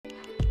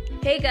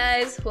Hey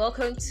guys,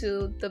 welcome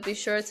to the Be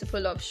Sure to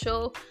Pull Up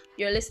show.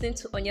 You're listening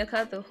to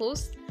Onyeka, the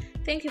host.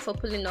 Thank you for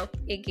pulling up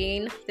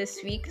again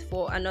this week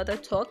for another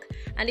talk.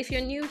 And if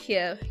you're new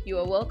here, you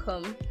are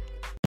welcome.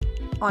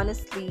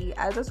 Honestly,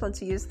 I just want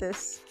to use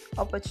this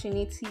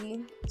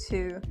opportunity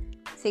to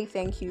say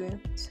thank you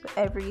to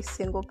every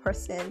single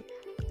person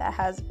that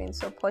has been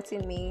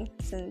supporting me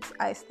since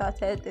I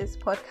started this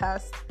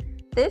podcast.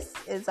 This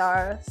is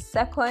our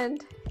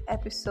second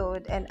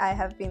episode and I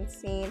have been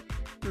seeing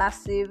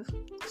massive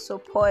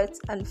support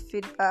and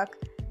feedback,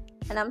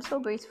 and I'm so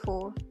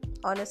grateful.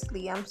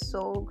 Honestly, I'm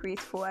so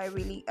grateful. I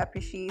really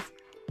appreciate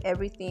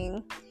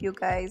everything you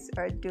guys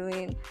are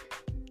doing.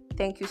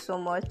 Thank you so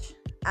much.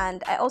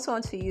 And I also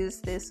want to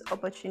use this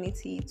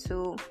opportunity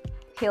to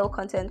hail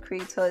content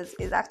creators.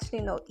 It's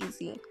actually not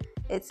easy.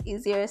 It's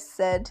easier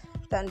said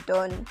than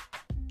done.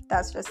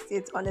 That's just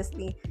it,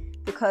 honestly,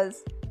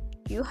 because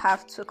you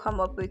have to come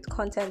up with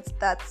content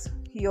that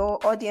your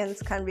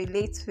audience can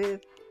relate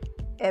with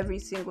every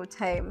single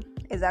time.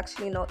 Is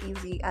actually not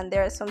easy, and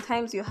there are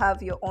sometimes you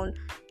have your own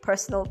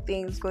personal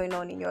things going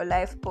on in your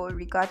life, but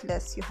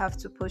regardless you have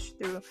to push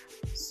through.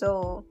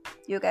 So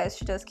you guys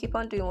should just keep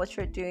on doing what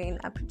you're doing.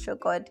 I'm pretty sure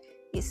God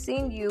is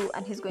seeing you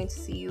and he's going to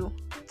see you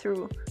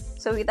through.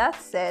 So with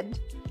that said,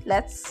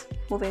 let's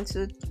move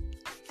into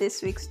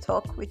this week's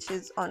talk, which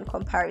is on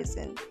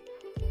comparison.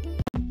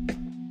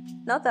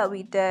 Not that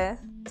we dare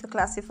to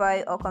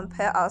classify or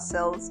compare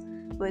ourselves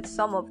with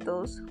some of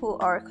those who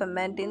are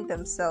commending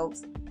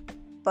themselves,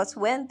 but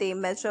when they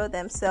measure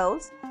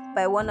themselves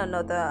by one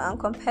another and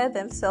compare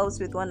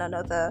themselves with one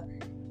another,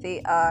 they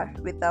are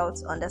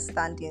without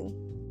understanding.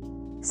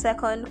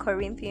 2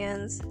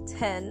 Corinthians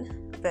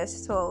 10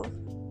 verse 12.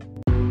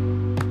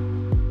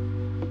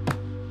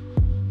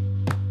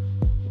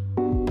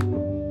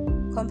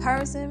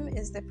 Comparison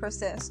is the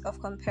process of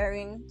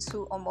comparing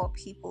two or more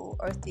people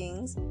or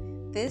things.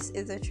 This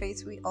is a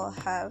trait we all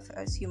have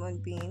as human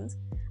beings,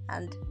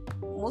 and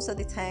most of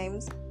the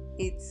times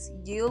it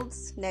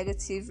yields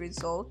negative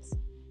results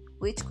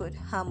which could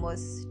harm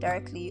us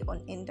directly or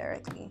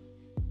indirectly.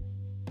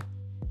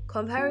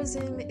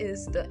 Comparison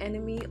is the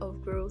enemy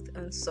of growth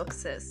and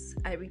success.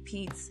 I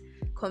repeat,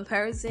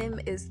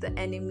 comparison is the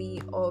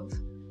enemy of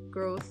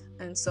growth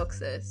and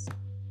success.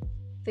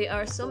 There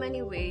are so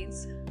many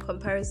ways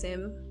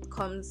comparison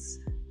comes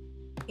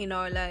in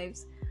our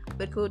lives.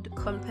 We could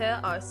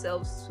compare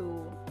ourselves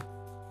to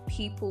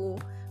people.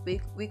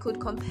 We could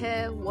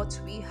compare what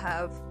we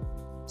have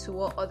to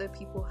what other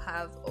people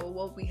have or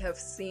what we have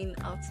seen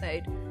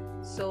outside.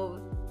 So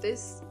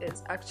this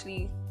is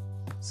actually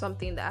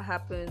something that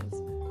happens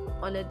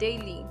on a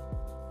daily.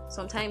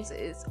 Sometimes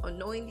it is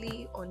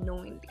unknowingly or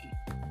knowingly.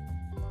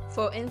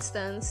 For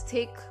instance,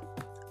 take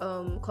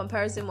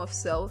comparison of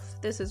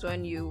self. This is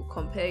when you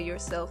compare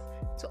yourself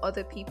to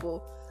other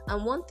people.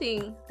 And one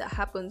thing that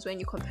happens when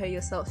you compare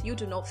yourself, you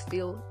do not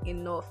feel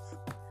enough.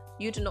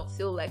 You do not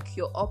feel like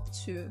you're up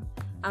to.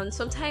 And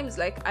sometimes,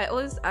 I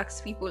always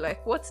ask people,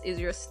 what is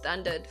your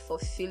standard for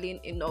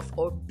feeling enough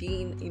or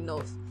being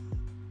enough?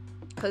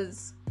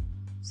 Because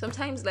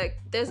sometimes,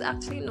 there's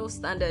actually no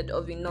standard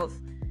of enough.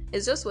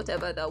 It's just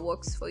whatever that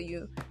works for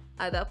you.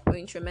 At that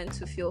point, you're meant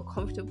to feel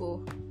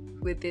comfortable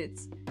with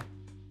it.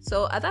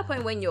 So at that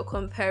point, when you're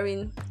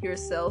comparing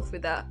yourself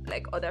with that,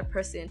 other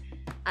person,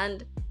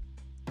 and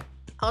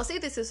I'll say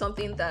this is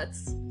something that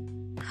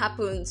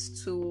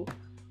happens to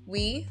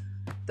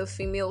the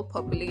female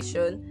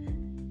population,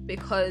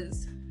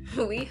 because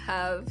we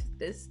have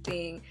this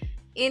thing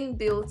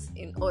inbuilt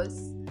in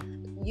us.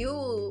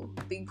 You'll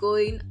be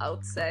going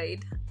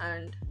outside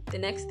and the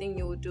next thing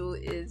you will do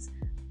is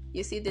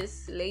you see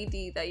this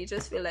lady that you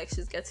just feel like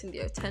she's getting the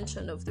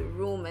attention of the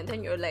room, and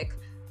then you're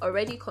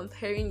already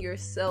comparing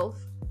yourself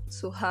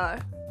to her.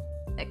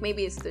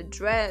 Maybe it's the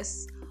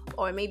dress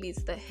or maybe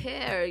it's the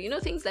hair,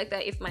 things like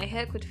that. If my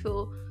hair could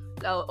feel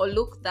or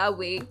look that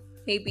way,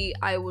 maybe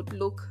I would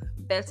look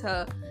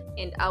better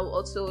and I'll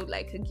also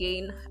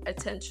gain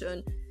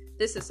attention.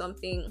 This is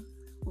something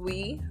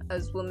we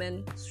as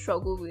women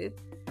struggle with,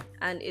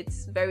 and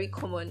it's very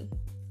common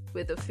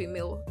with the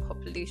female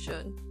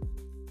population.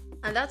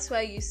 And that's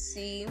why you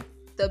see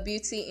the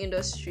beauty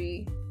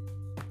industry,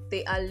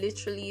 they are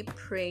literally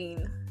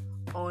preying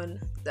on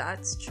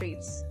that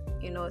trait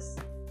in us.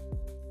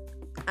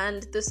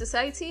 And the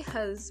society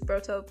has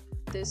brought up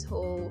this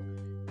whole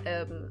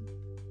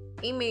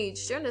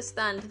image. Do you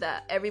understand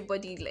that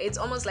everybody, it's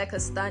almost like a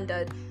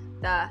standard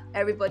that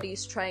everybody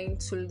is trying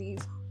to live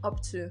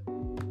up to,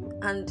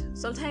 and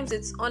sometimes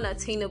it's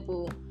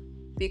unattainable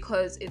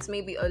because it's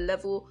maybe a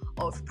level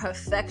of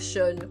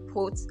perfection,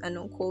 quote and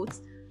unquote,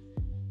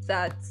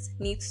 that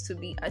needs to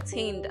be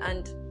attained,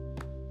 and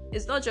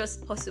it's not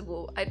just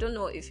possible. I don't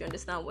know if you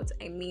understand what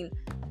I mean,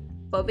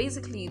 but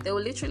basically they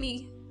will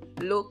literally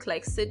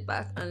sit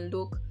back and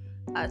look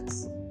at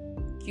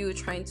you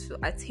trying to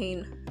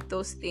attain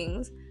those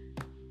things.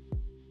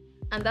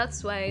 And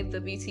that's why the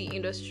beauty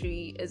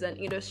industry is an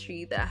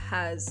industry that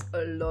has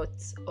a lot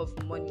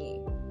of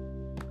money.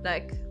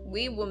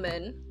 We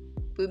women,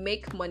 we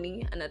make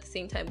money, and at the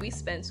same time we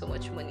spend so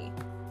much money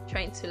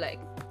trying to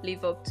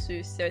live up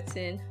to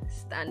certain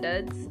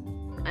standards.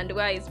 And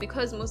why? It's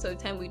because most of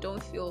the time we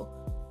don't feel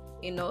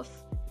enough,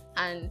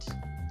 and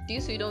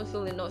due to you don't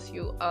feel enough,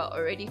 you are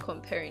already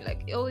comparing,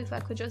 like, oh, if I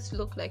could just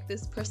look like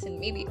this person,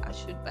 maybe I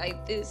should buy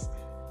this,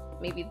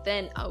 maybe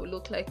then I'll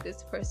look like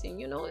this person.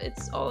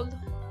 It's all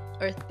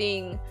a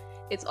thing.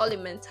 It's all a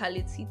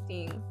mentality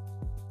thing.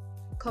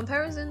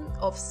 Comparison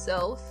of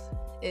self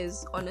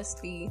is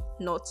honestly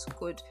not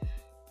good.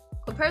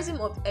 Comparison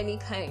of any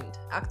kind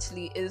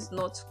actually is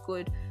not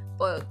good,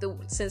 but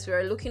since we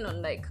are looking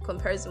on like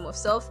comparison of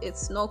self,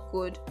 it's not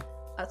good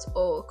at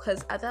all,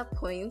 because at that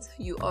point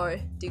you are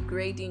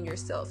degrading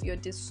yourself, you're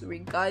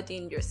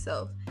disregarding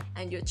yourself,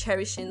 and you're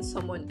cherishing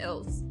someone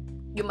else.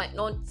 You might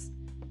not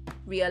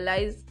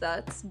realize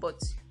that,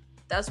 but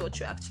that's what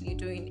you're actually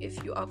doing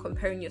if you are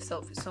comparing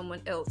yourself with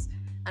someone else.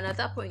 And at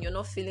that point, you're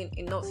not feeling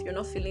enough, you're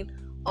not feeling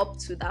up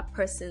to that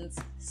person's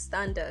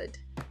standard.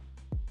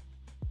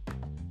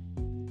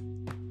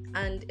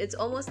 And it's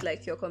almost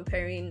like you're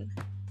comparing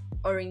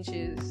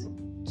oranges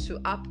to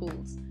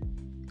apples.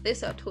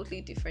 These are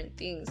totally different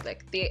things.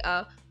 Like, they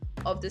are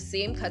of the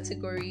same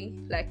category,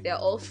 like they're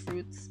all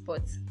fruits,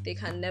 but they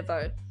can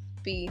never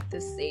be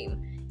the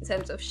same in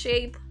terms of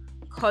shape,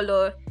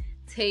 color,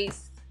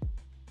 taste,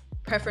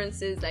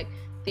 preferences. Like,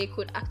 they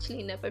could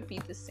actually never be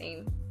the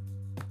same.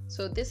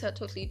 So these are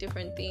totally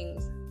different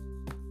things.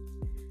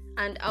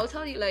 And I'll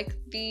tell you, like,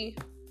 the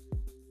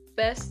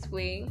best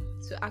way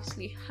to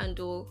actually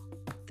handle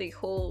the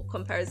whole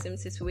comparison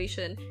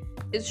situation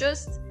is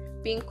just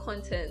being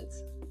content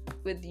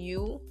with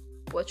you,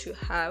 what you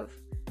have,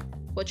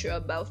 what you're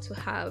about to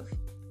have.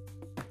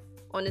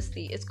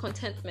 Honestly, it's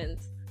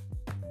contentment.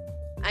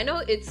 I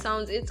know it's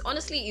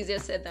honestly easier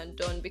said than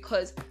done,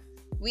 because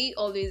we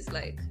always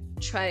like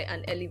try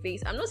and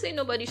elevate. I'm not saying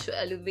nobody should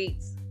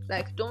elevate,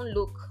 like, don't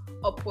look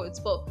upwards,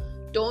 but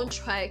don't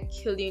try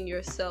killing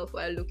yourself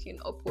while looking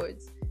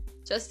upwards.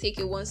 Just take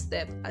it one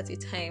step at a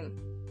time.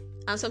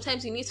 And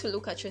sometimes you need to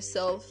look at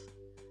yourself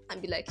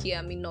and be like, yeah,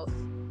 I'm enough.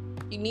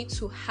 You need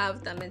to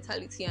have that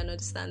mentality and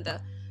understand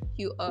that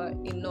you are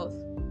enough.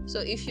 So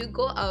if you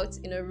go out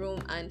in a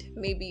room and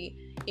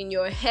maybe in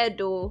your head,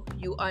 though,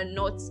 you are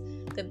not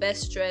the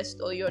best dressed,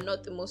 or you're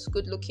not the most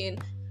good looking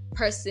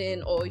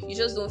person, or you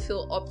just don't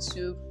feel up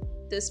to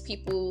this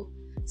people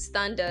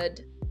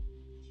standard,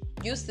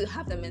 you still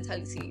have the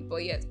mentality,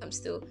 but yet I'm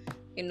still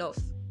enough.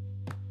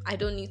 I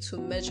don't need to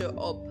measure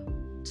up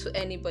to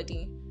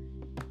anybody.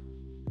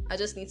 I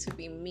just need to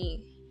be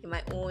me in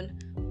my own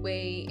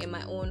way, in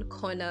my own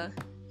corner,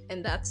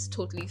 and that's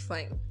totally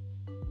fine.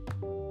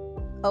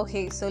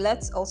 Okay, so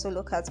let's also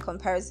look at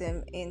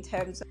comparison in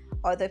terms of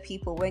other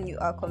people. When you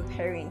are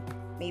comparing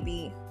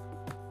maybe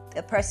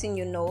the person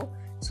you know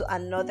to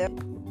another,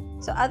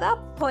 so at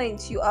that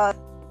point you are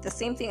the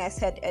same thing I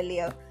said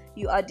earlier.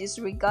 You are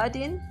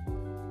disregarding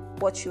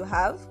what you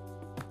have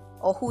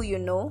or who you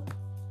know,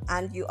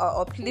 and you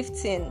are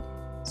uplifting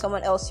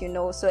someone else you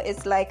know. So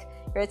it's like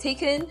you're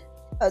taking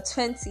a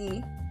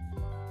 20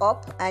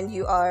 up and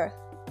you are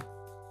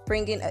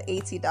bringing a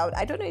 80 down.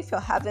 I don't know if you're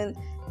having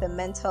the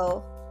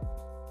mental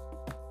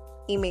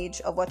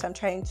image of what I'm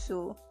trying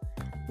to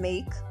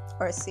make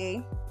or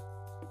say.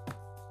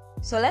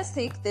 So let's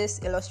take this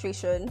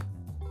illustration.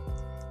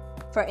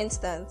 For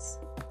instance,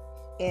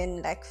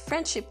 in like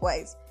friendship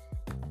wise,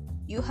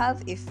 you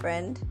have a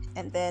friend,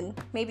 and then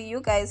maybe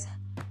you guys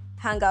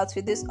hang out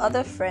with this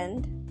other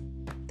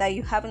friend that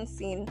you haven't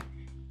seen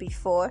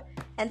before,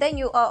 and then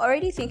you are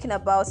already thinking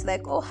about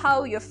like, oh,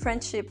 how your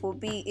friendship will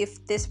be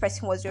if this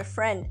person was your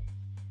friend.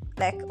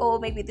 Like, oh,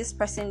 maybe this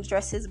person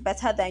dresses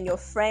better than your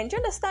friend. You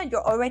understand?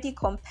 You're already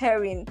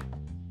comparing,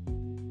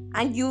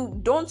 and you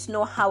don't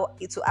know how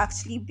it will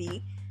actually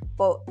be,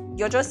 but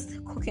you're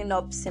just cooking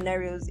up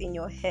scenarios in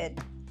your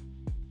head.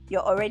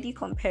 You're already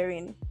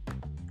comparing.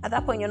 At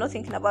that point, you're not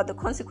thinking about the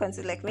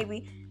consequences. Like,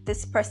 maybe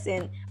this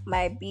person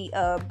might be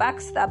a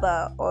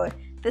backstabber, or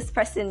this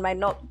person might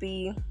not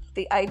be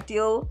the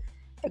ideal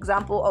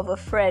example of a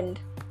friend.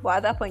 But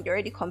at that point, you're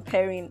already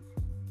comparing.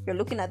 You're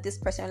looking at this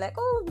person like,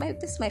 oh,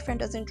 my friend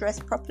doesn't dress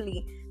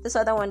properly. This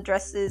other one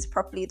dresses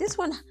properly. This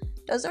one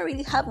doesn't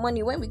really have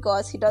money. When we go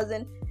out, he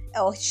doesn't,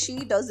 or she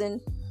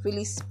doesn't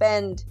really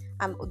spend.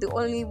 I'm the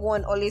only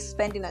one always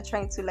spending and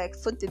trying to like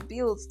foot the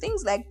bills,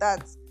 things like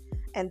that.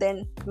 And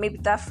then maybe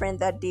that friend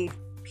that day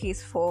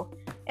pays for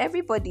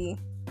everybody.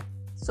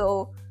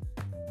 So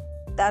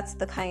that's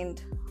the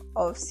kind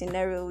of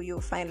scenario you'll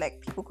find,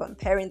 like people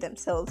comparing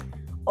themselves.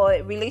 Or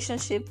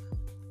relationship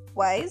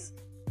wise,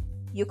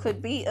 you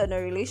could be in a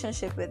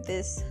relationship with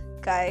this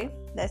guy.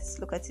 Let's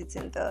look at it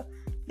in the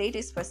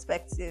lady's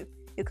perspective.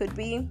 You could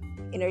be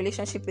in a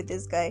relationship with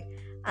this guy,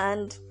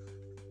 and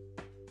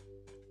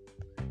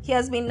he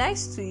has been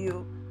nice to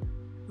you,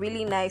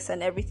 really nice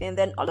and everything.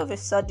 Then all of a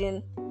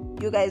sudden,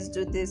 you guys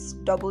do this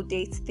double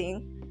date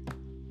thing,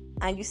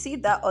 and you see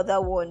that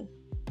other one,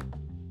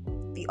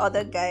 the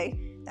other guy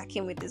that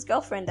came with his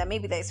girlfriend, that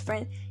maybe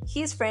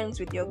he's friends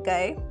with your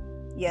guy,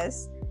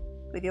 yes,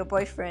 with your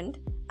boyfriend,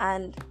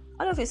 and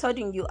all of a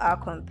sudden you are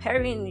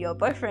comparing your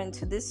boyfriend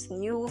to this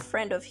new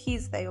friend of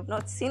his that you've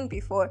not seen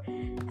before.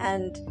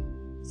 And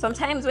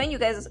sometimes when you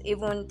guys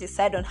even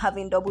decide on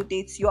having double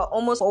dates, you are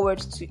almost forward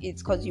to it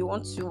because you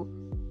want to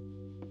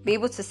be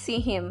able to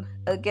see him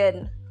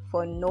again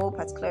for no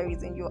particular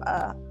reason. You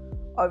are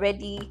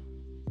already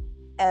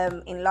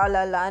in La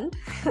La Land.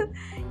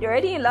 You're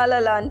already in La La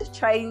Land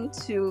trying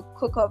to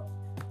cook up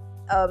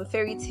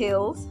fairy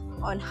tales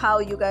on how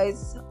you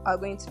guys are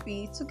going to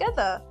be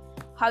together,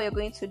 how you're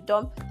going to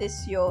dump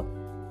this your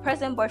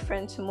present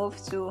boyfriend to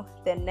move to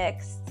the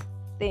next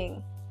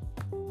thing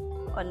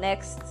or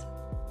next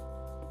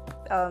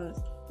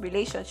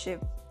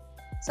relationship.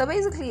 So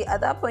basically at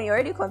that point you're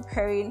already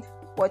comparing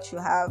what you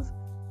have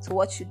to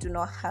what you do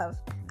not have,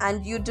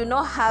 and you do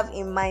not have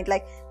in mind,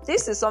 like,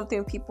 this is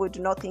something people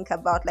do not think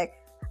about, like,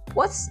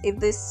 what if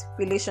this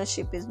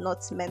relationship is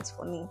not meant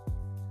for me?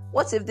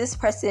 What if this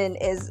person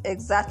is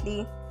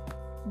exactly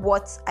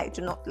what I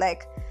do not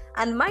like?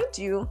 And mind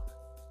you,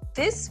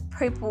 these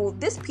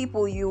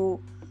people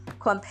you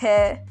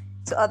compare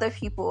to other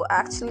people are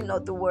actually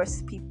not the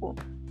worst people.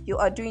 You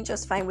are doing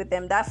just fine with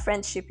them. That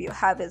friendship you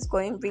have is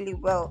going really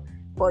well.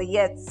 But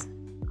yet,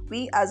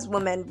 we as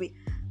women,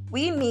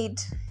 we need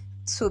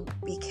to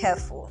be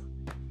careful,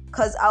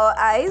 because our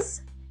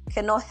eyes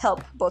cannot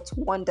help but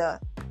wonder.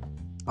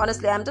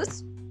 Honestly, I'm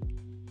just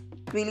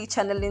really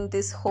channeling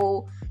this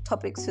whole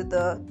topic to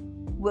the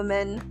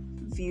women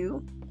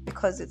view,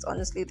 because it's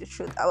honestly the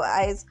truth. Our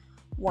eyes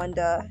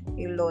wonder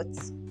a lot,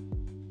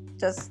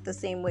 just the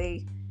same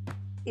way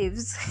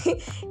Eve's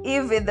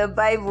Eve in the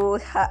Bible,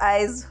 her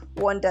eyes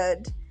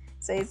wondered.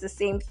 So it's the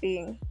same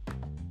thing.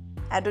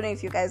 I don't know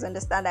if you guys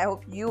understand. I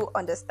hope you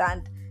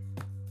understand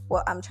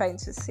what I'm trying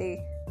to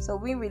say. So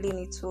we really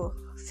need to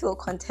feel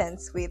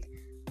content with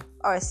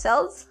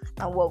ourselves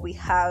and what we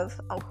have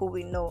and who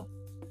we know.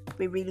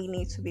 We really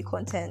need to be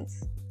content.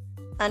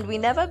 And we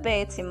never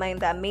bear it in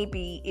mind that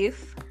maybe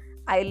if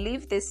I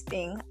leave this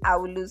thing, I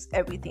will lose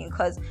everything.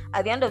 Because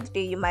at the end of the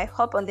day, you might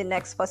hop on the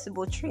next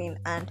possible train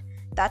and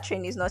that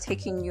train is not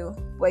taking you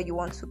where you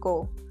want to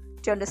go.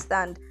 Do you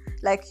understand?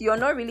 Like, you're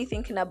not really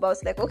thinking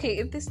about, like, okay,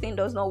 if this thing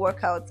does not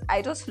work out,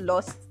 I just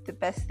lost the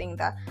best thing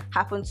that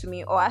happened to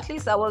me. Or at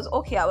least I was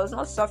okay, I was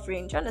not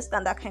suffering. Do you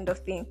understand that kind of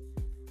thing?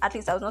 At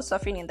least I was not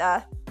suffering in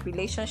that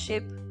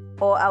relationship,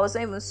 or I was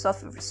not even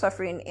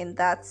suffering in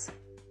that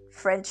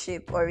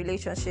friendship or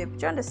relationship. Do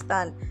you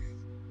understand?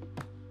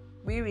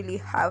 We really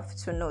have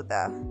to know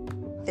that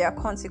there are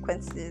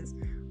consequences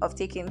of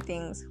taking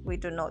things we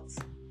do not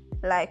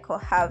like or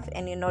have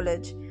any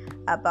knowledge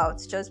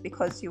about, just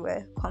because you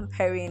were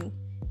comparing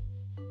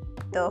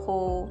the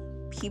whole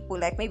people,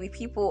 like maybe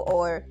people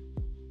or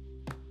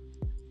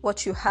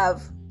what you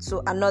have,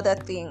 to another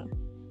thing.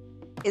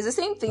 It's the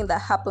same thing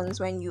that happens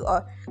when you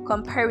are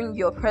comparing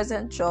your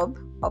present job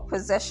or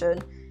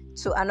possession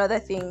to another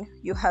thing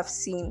you have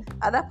seen.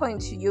 At that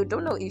point, you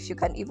don't know if you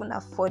can even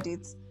afford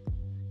it.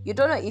 You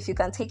don't know if you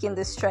can take in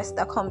the stress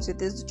that comes with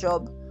this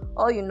job.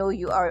 All you know,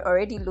 you are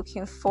already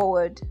looking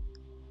forward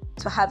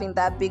to having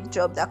that big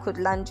job that could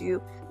land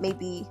you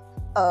maybe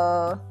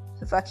a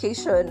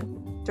vacation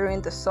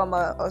during the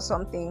summer or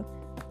something.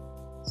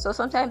 So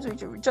sometimes we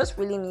just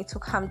really need to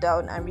calm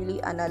down and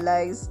really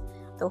analyze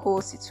the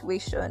whole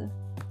situation,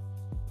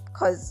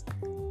 because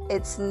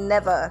it's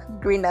never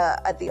greener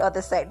at the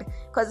other side.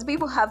 Because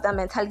people have that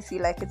mentality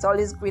like it's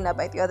always greener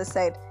by the other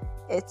side.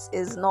 It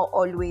is not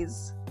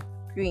always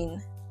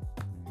green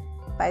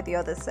by the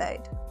other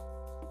side.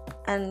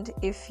 And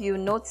if you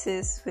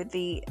notice with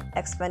the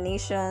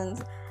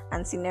explanations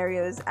and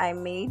scenarios I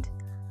made,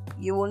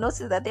 you will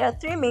notice that there are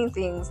three main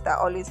things that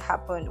always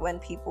happen when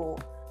people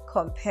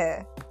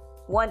compare.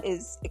 One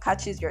is it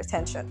catches your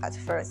attention at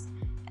first,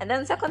 and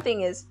then the second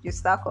thing is you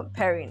start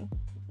comparing.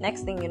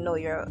 Next thing you know,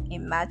 you're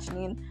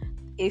imagining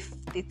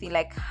if the thing,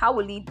 like, how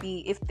will it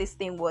be if this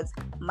thing was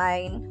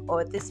mine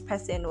or this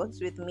person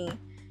was with me,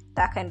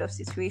 that kind of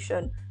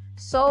situation.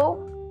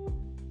 So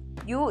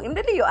you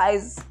immediately, your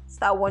eyes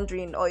start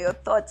wandering, or your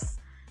thoughts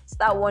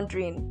start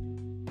wandering.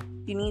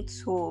 You need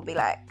to be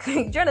like, do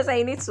you understand?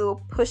 You need to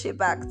push it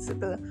back to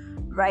the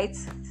right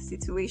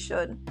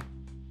situation.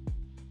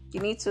 You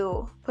need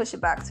to push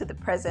it back to the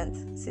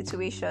present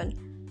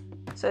situation.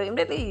 So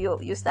immediately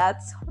you start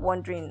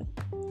wondering.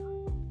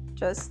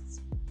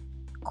 Just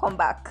come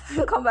back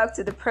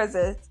to the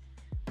present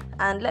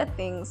and let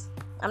things.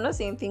 I'm not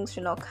saying things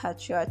should not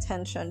catch your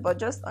attention, but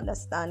just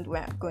understand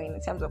where I'm going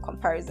in terms of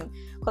comparison,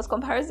 because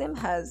comparison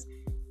has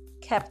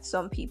kept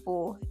some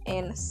people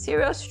in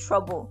serious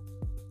trouble,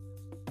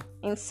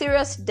 in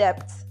serious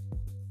debt,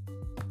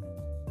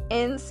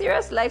 in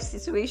serious life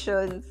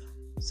situations.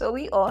 So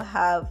we all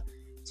have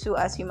to,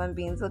 as human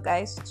beings, the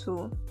guys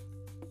too.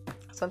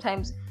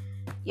 Sometimes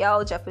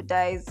y'all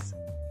jeopardize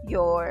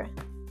your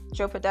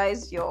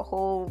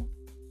whole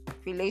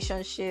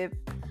relationship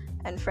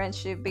and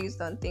friendship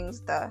based on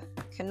things that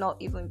cannot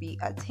even be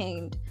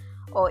attained,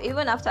 or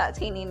even after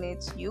attaining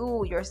it,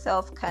 you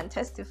yourself can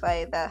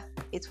testify that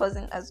it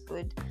wasn't as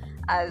good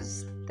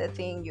as the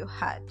thing you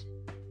had.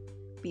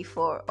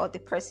 before, or the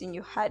person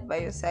you had by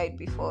your side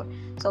before.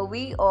 So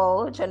we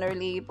all,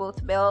 generally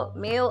both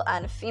male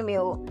and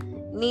female,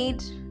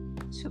 need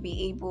to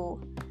be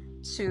able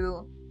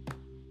to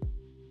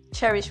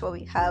cherish what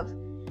we have,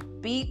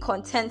 be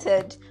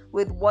contented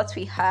with what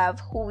we have,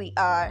 who we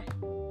are,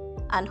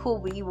 and who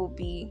we will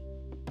be,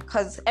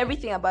 because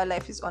everything about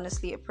life is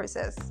honestly a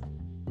process.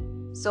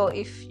 So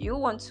if you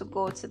want to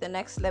go to the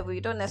next level,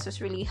 you don't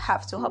necessarily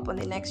have to hop on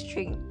the next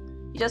train.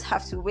 You just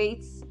have to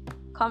wait,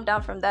 come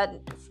down from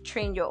that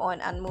train you're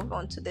on, and move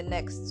on to the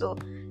next. So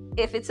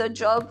if it's a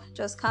job,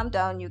 just calm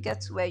down, you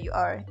get to where you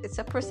are. It's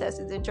a process,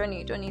 it's a journey.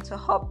 You don't need to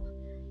hop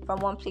from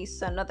one place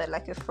to another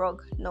like a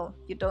frog. No,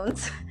 you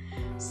don't.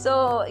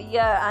 So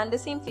yeah, and the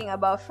same thing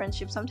about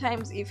friendship.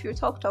 Sometimes if you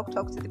talk to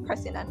the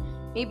person, and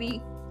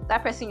maybe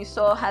that person you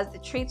saw has the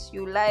traits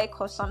you like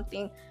or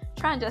something,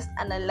 try and just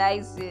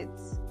analyze it.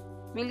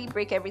 Really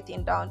break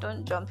everything down.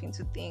 Don't jump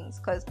into things,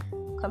 because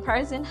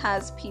comparison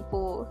has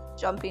people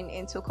jumping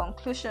into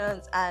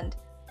conclusions and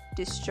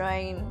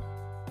destroying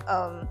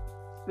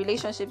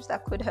relationships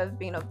that could have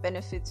been of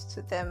benefit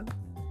to them,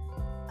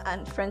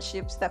 and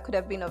friendships that could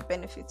have been of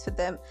benefit to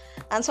them.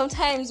 And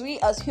sometimes we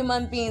as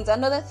human beings,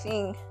 another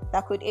thing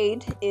that could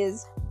aid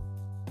is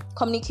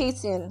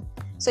communicating.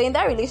 So in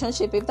that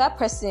relationship, if that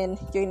person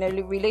you're in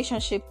a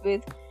relationship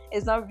with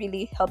is not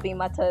really helping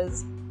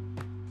matters,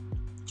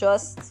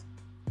 just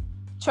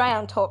try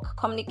and talk.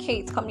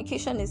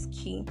 Communication is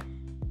key.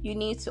 You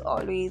need to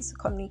always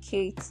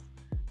communicate.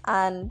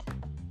 And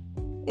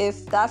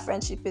if that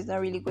friendship is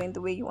not really going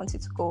the way you want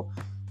it to go,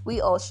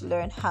 we all should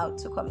learn how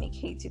to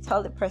communicate. You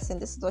tell the person,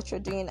 this is what you're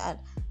doing and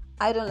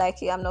I don't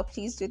like it, I'm not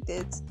pleased with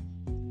it.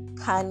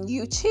 Can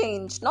you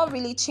change? Not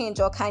really change,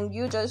 or can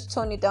you just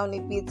tone it down a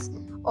bit?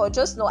 Or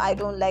just know I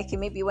don't like it.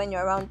 Maybe when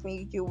you're around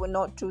me, you will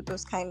not do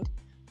those kind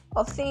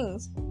of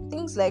things.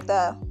 Things like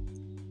that.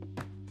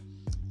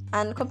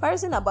 And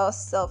comparison about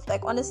self,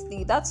 like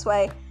honestly, that's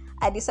why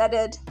I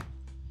decided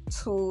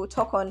to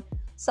talk on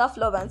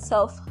self-love and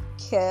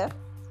self-care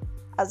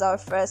as our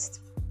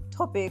first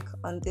topic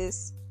on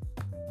this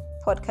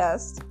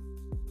podcast,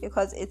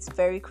 because it's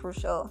very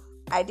crucial.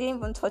 I didn't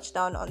even touch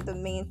down on the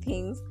main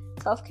things.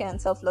 Self-care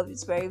and self-love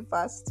is very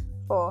vast.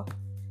 I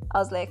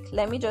was like,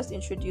 let me just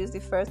introduce the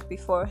first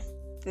before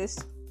this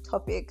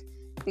topic,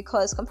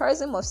 because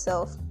comparison of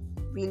self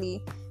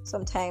really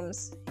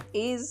sometimes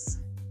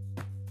is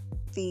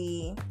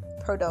the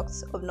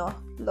product of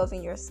not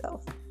loving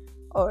yourself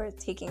or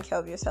taking care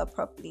of yourself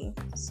properly.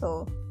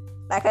 So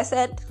like I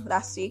said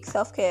last week,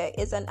 self-care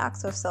is an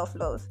act of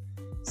self-love.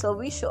 So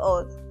we should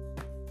all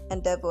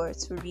endeavor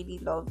to really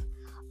love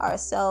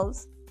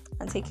ourselves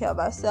and take care of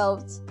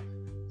ourselves,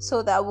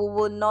 so that we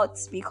will not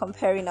be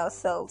comparing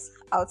ourselves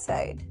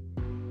outside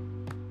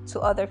to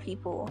other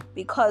people.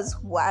 Because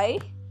why?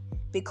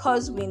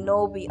 Because we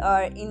know we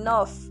are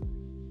enough.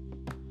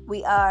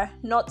 We are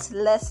not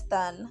less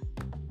than.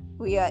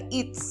 We are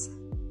it.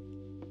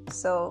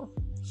 So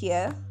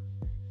here,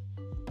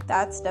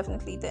 that's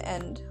definitely the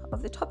end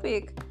of the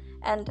topic,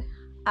 and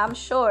I'm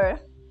sure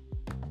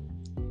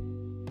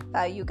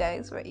that you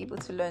guys were able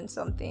to learn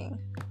something,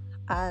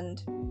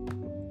 and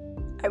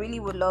I really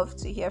would love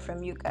to hear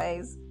from you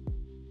guys.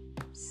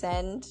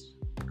 Send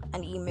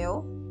an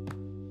email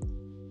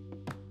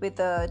with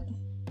my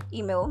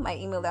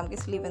email that I'm going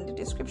to leave in the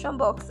description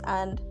box,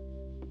 and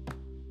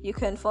you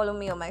can follow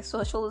me on my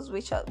socials,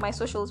 which I'm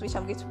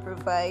going to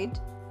provide.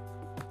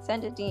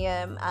 Send a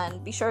DM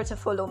and be sure to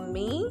follow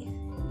me.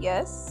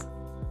 Yes.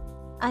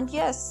 And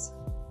yes,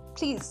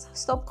 please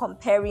stop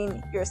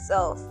comparing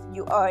yourself.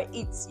 You are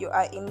it. You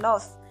are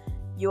enough.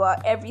 You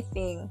are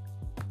everything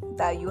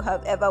that you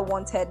have ever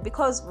wanted.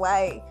 Because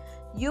why?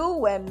 You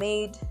were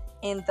made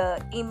in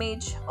the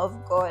image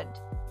of God.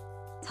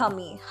 Tell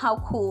me, how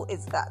cool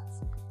is that?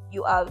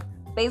 You are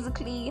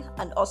basically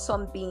an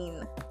awesome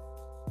being.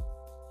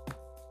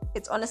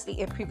 It's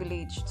honestly a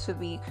privilege to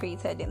be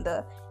created in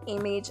the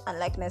image and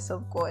likeness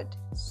of God.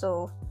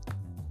 So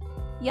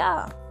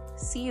yeah,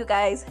 see you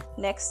guys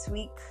next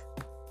week.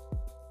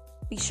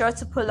 Be sure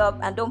to pull up,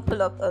 and don't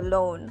pull up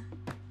alone.